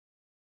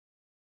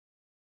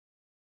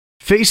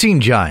Facing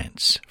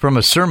Giants, from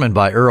a sermon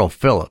by Earl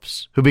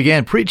Phillips, who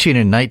began preaching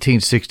in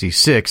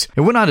 1966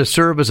 and went on to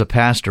serve as a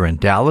pastor in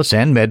Dallas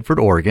and Medford,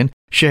 Oregon,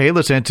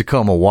 Chehalis and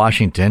Tacoma,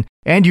 Washington,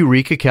 and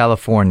Eureka,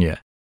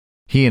 California.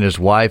 He and his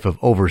wife of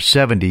over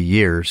 70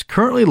 years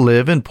currently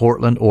live in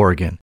Portland,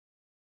 Oregon.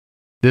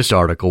 This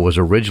article was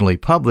originally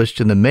published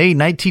in the May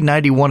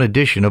 1991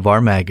 edition of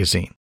our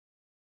magazine.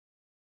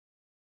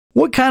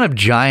 What kind of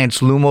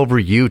giants loom over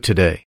you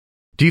today?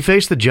 Do you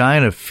face the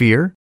giant of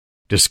fear,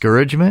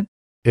 discouragement,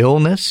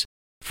 illness,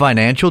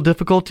 financial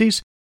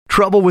difficulties,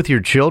 trouble with your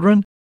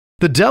children?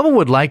 The devil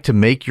would like to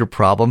make your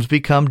problems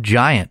become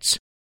giants.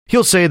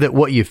 He'll say that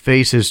what you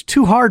face is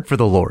too hard for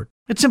the Lord.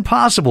 It's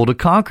impossible to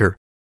conquer.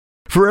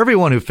 For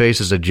everyone who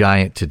faces a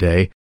giant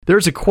today,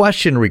 there's a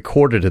question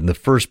recorded in the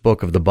first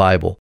book of the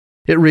Bible.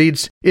 It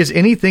reads, "Is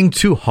anything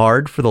too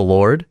hard for the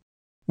Lord?"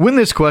 When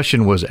this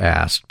question was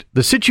asked,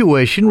 the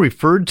situation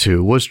referred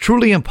to was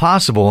truly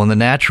impossible in the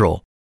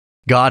natural.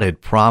 God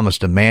had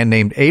promised a man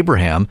named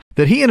Abraham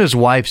that he and his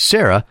wife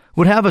Sarah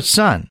would have a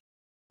son.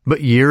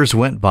 But years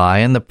went by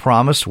and the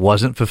promise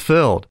wasn't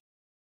fulfilled.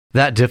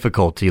 That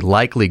difficulty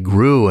likely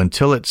grew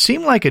until it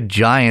seemed like a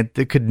giant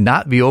that could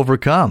not be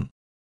overcome.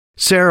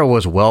 Sarah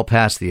was well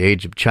past the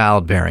age of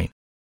childbearing.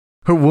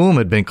 Her womb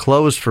had been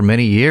closed for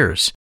many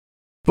years.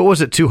 But was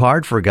it too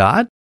hard for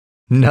God?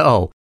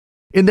 No.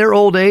 In their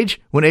old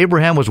age, when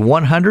Abraham was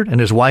 100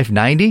 and his wife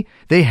 90,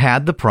 they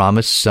had the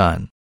promised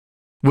son.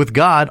 With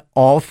God,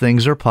 all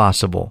things are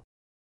possible.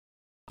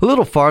 A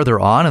little farther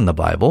on in the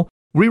Bible,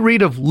 we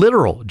read of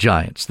literal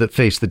giants that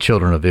faced the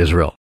children of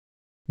Israel.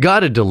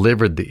 God had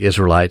delivered the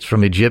Israelites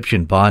from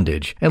Egyptian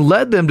bondage and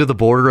led them to the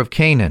border of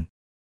Canaan.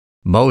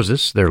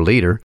 Moses, their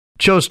leader,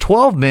 chose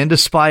 12 men to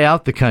spy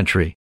out the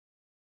country.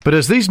 But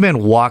as these men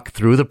walked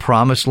through the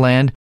promised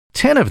land,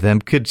 10 of them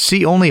could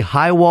see only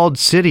high-walled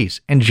cities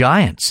and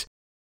giants.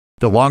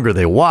 The longer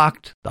they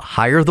walked, the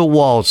higher the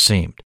walls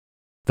seemed.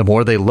 The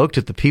more they looked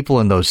at the people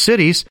in those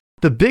cities,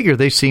 the bigger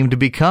they seemed to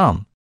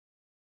become.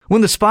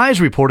 When the spies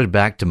reported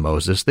back to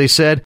Moses, they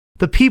said,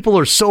 "The people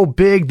are so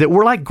big that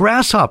we're like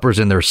grasshoppers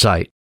in their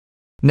sight."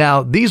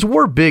 Now, these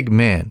were big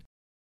men,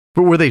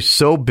 but were they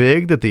so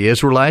big that the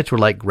Israelites were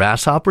like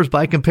grasshoppers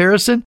by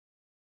comparison?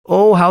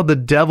 Oh, how the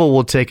devil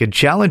will take a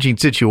challenging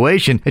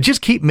situation and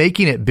just keep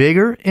making it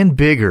bigger and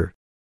bigger.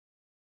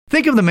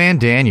 Think of the man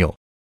Daniel.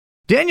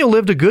 Daniel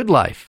lived a good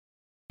life.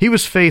 He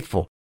was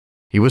faithful.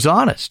 He was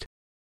honest.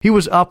 He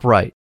was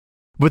upright.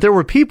 But there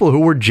were people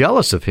who were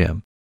jealous of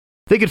him.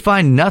 They could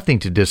find nothing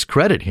to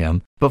discredit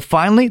him, but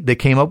finally they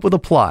came up with a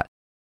plot.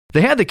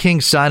 They had the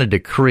king sign a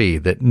decree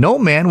that no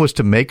man was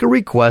to make a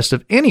request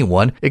of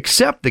anyone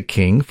except the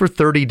king for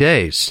 30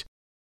 days.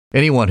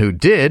 Anyone who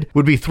did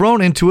would be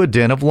thrown into a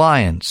den of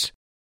lions.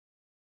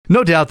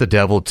 No doubt the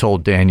devil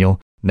told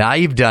Daniel, "Now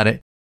you've done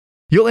it.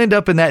 You'll end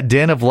up in that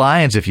den of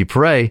lions if you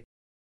pray.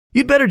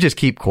 You'd better just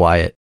keep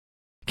quiet."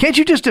 Can't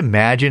you just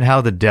imagine how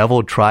the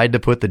devil tried to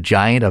put the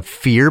giant of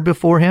fear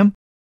before him?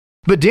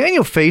 But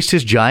Daniel faced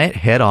his giant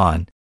head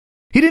on.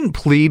 He didn't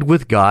plead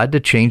with God to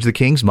change the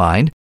king's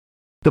mind.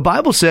 The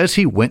Bible says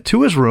he went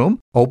to his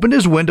room, opened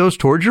his windows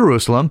toward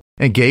Jerusalem,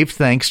 and gave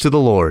thanks to the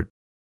Lord.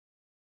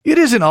 It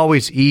isn't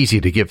always easy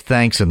to give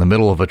thanks in the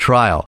middle of a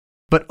trial,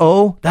 but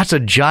oh, that's a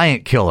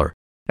giant killer.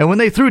 And when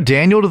they threw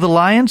Daniel to the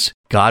lions,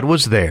 God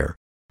was there.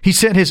 He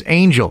sent his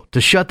angel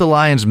to shut the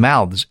lions'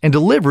 mouths and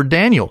delivered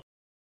Daniel.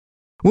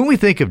 When we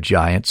think of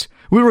giants,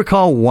 we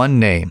recall one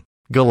name,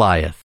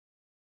 Goliath.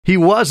 He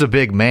was a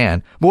big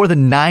man, more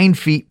than 9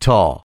 feet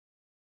tall.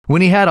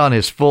 When he had on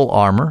his full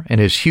armor and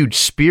his huge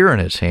spear in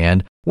his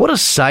hand, what a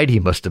sight he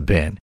must have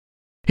been.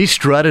 He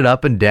strutted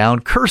up and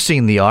down,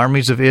 cursing the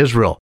armies of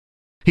Israel.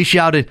 He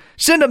shouted,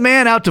 "Send a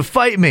man out to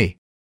fight me!"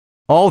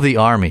 All the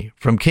army,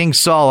 from King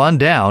Saul on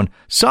down,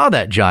 saw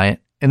that giant,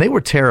 and they were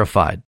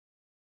terrified.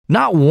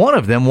 Not one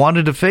of them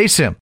wanted to face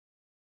him.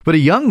 But a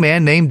young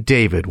man named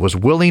David was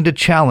willing to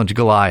challenge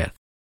Goliath.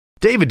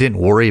 David didn't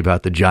worry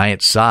about the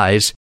giant's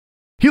size.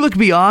 He looked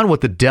beyond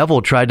what the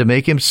devil tried to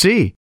make him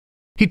see.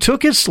 He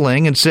took his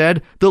sling and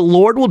said, "The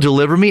Lord will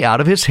deliver me out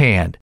of his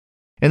hand."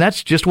 And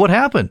that's just what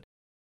happened.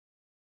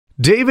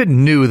 David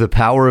knew the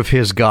power of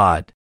his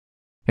God.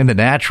 In the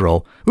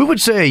natural, we would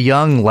say a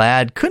young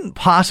lad couldn't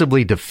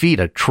possibly defeat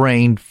a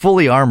trained,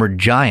 fully armored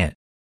giant.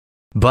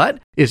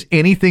 But is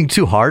anything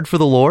too hard for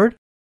the Lord?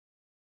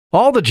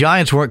 All the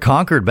giants weren't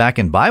conquered back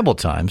in Bible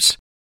times.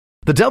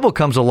 The devil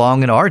comes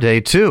along in our day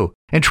too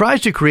and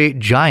tries to create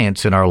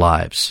giants in our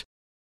lives.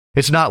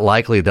 It's not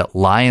likely that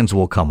lions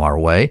will come our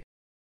way.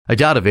 I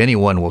doubt if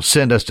anyone will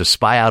send us to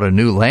spy out a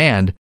new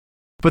land,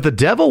 but the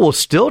devil will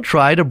still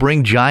try to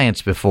bring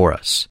giants before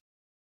us.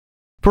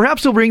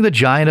 Perhaps he'll bring the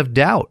giant of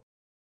doubt.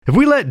 If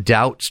we let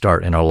doubt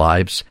start in our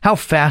lives, how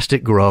fast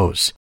it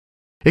grows.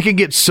 It can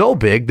get so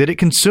big that it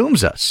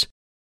consumes us.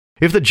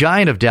 If the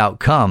giant of doubt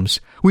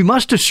comes, we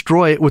must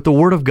destroy it with the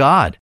Word of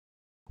God.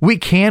 We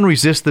can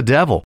resist the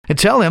devil and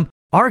tell him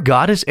our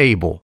God is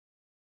able.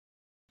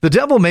 The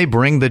devil may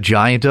bring the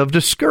giant of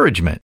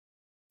discouragement.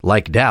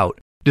 Like doubt,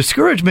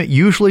 discouragement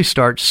usually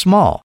starts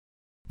small.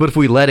 But if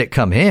we let it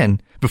come in,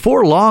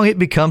 Before long, it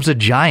becomes a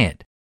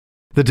giant.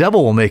 The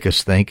devil will make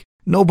us think,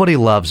 nobody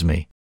loves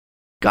me.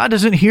 God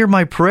doesn't hear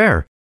my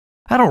prayer.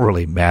 I don't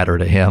really matter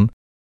to him.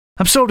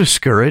 I'm so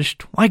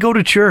discouraged. Why go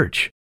to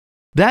church?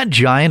 That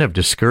giant of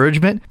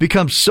discouragement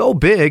becomes so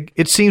big,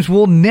 it seems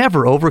we'll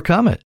never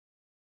overcome it.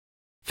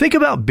 Think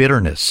about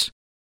bitterness.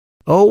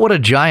 Oh, what a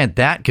giant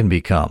that can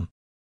become.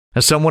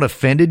 Has someone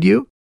offended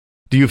you?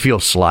 Do you feel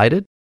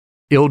slighted?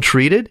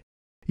 Ill-treated?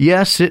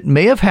 Yes, it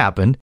may have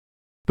happened,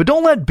 but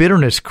don't let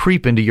bitterness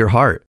creep into your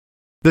heart.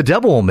 The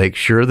devil will make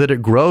sure that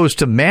it grows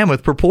to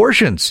mammoth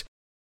proportions.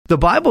 The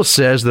Bible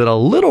says that a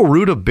little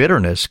root of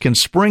bitterness can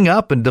spring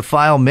up and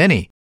defile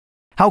many.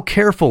 How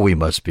careful we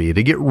must be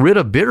to get rid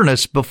of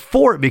bitterness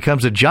before it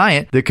becomes a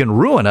giant that can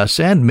ruin us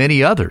and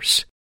many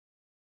others.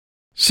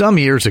 Some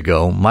years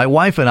ago, my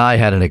wife and I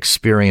had an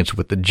experience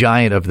with the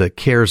giant of the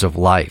cares of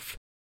life.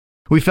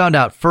 We found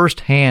out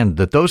firsthand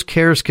that those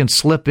cares can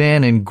slip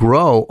in and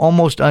grow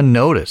almost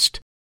unnoticed.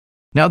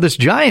 Now, this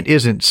giant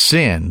isn't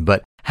sin,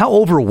 but how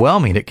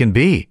overwhelming it can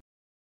be.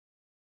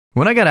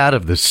 When I got out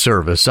of this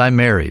service, I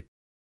married.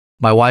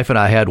 My wife and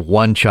I had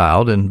one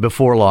child, and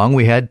before long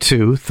we had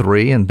 2,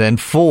 3, and then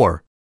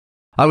 4.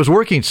 I was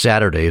working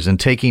Saturdays and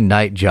taking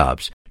night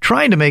jobs,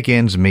 trying to make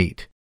ends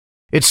meet.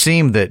 It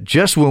seemed that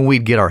just when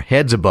we'd get our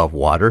heads above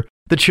water,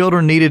 the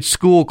children needed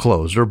school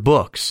clothes or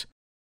books.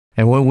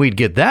 And when we'd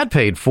get that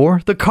paid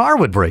for, the car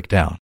would break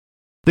down.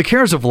 The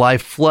cares of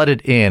life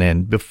flooded in,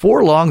 and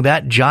before long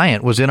that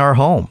giant was in our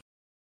home.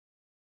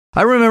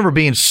 I remember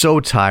being so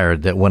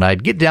tired that when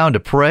I'd get down to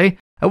pray,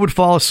 I would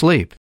fall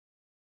asleep.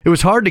 It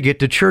was hard to get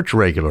to church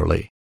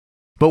regularly.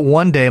 But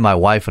one day my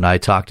wife and I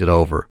talked it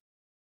over.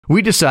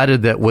 We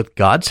decided that with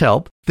God's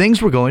help,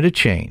 things were going to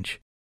change.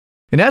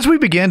 And as we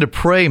began to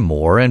pray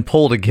more and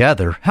pull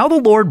together, how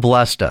the Lord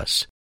blessed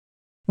us.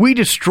 We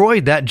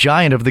destroyed that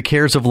giant of the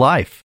cares of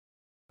life.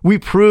 We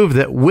proved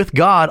that with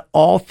God,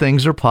 all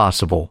things are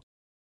possible.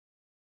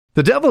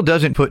 The devil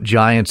doesn't put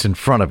giants in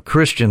front of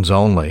Christians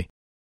only.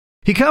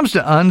 He comes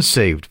to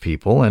unsaved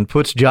people and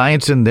puts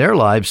giants in their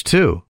lives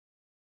too.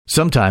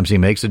 Sometimes he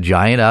makes a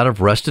giant out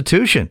of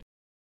restitution.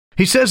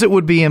 He says it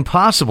would be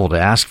impossible to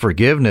ask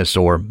forgiveness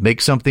or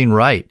make something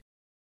right.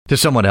 To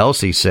someone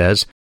else he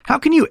says, how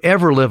can you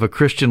ever live a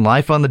Christian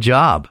life on the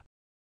job?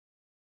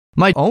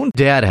 My own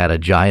dad had a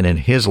giant in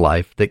his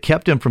life that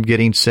kept him from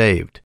getting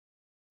saved.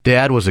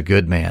 Dad was a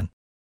good man.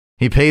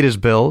 He paid his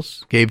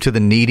bills, gave to the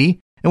needy,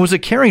 and was a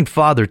caring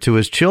father to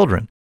his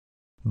children.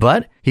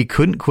 But he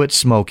couldn't quit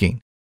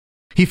smoking.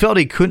 He felt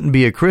he couldn't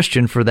be a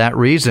Christian for that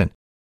reason.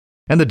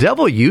 And the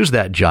devil used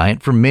that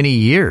giant for many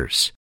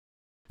years.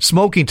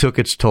 Smoking took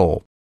its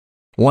toll.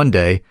 One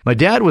day, my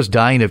dad was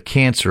dying of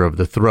cancer of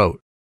the throat.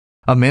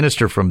 A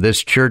minister from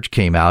this church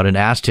came out and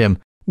asked him,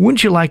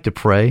 "Wouldn't you like to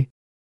pray?"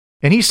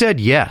 And he said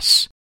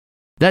yes.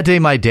 That day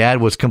my dad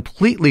was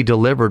completely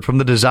delivered from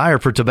the desire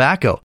for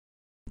tobacco.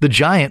 The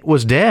giant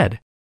was dead.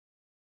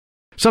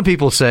 Some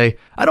people say,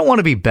 I don't want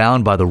to be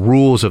bound by the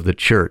rules of the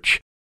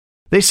church.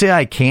 They say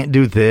I can't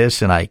do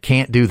this and I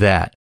can't do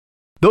that.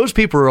 Those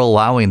people are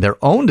allowing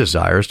their own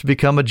desires to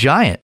become a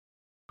giant.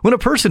 When a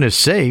person is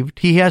saved,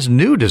 he has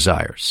new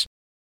desires.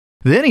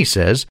 Then he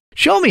says,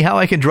 show me how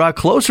I can draw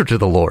closer to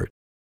the Lord.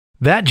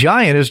 That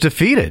giant is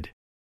defeated.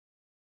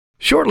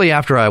 Shortly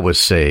after I was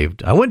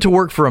saved, I went to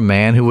work for a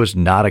man who was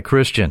not a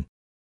Christian.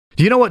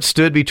 Do you know what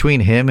stood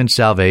between him and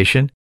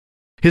salvation?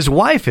 His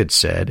wife had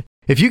said,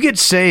 if you get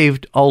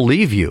saved, I'll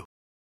leave you.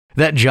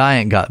 That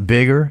giant got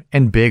bigger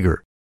and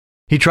bigger.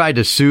 He tried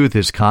to soothe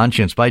his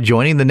conscience by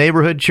joining the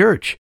neighborhood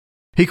church.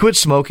 He quit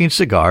smoking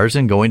cigars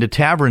and going to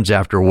taverns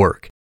after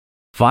work.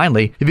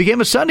 Finally, he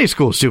became a Sunday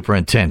school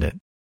superintendent.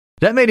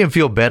 That made him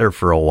feel better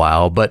for a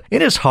while, but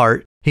in his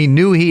heart, he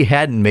knew he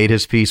hadn't made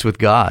his peace with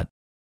God.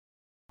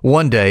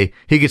 One day,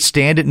 he could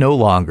stand it no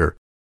longer.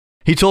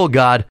 He told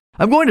God,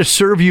 I'm going to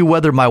serve you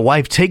whether my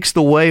wife takes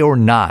the way or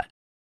not.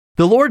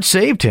 The Lord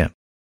saved him.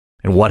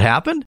 And what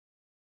happened?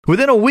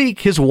 Within a week,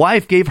 his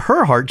wife gave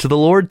her heart to the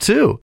Lord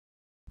too.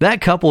 That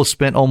couple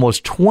spent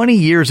almost 20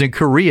 years in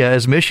Korea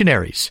as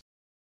missionaries.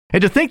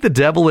 And to think the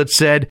devil had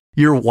said,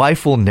 your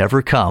wife will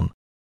never come.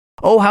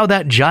 Oh, how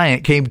that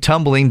giant came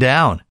tumbling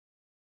down.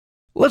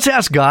 Let's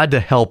ask God to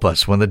help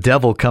us when the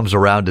devil comes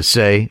around to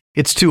say,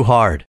 it's too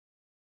hard.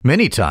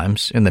 Many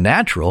times, in the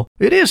natural,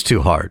 it is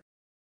too hard.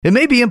 It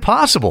may be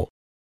impossible,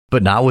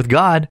 but not with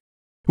God.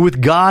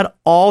 With God,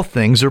 all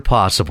things are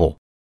possible.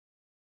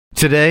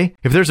 Today,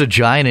 if there's a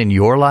giant in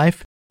your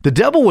life, the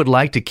devil would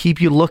like to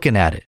keep you looking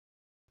at it.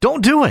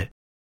 Don't do it.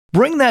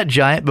 Bring that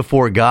giant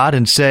before God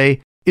and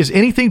say, is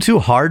anything too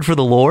hard for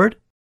the Lord?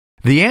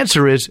 The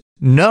answer is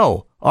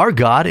no, our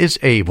God is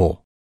able.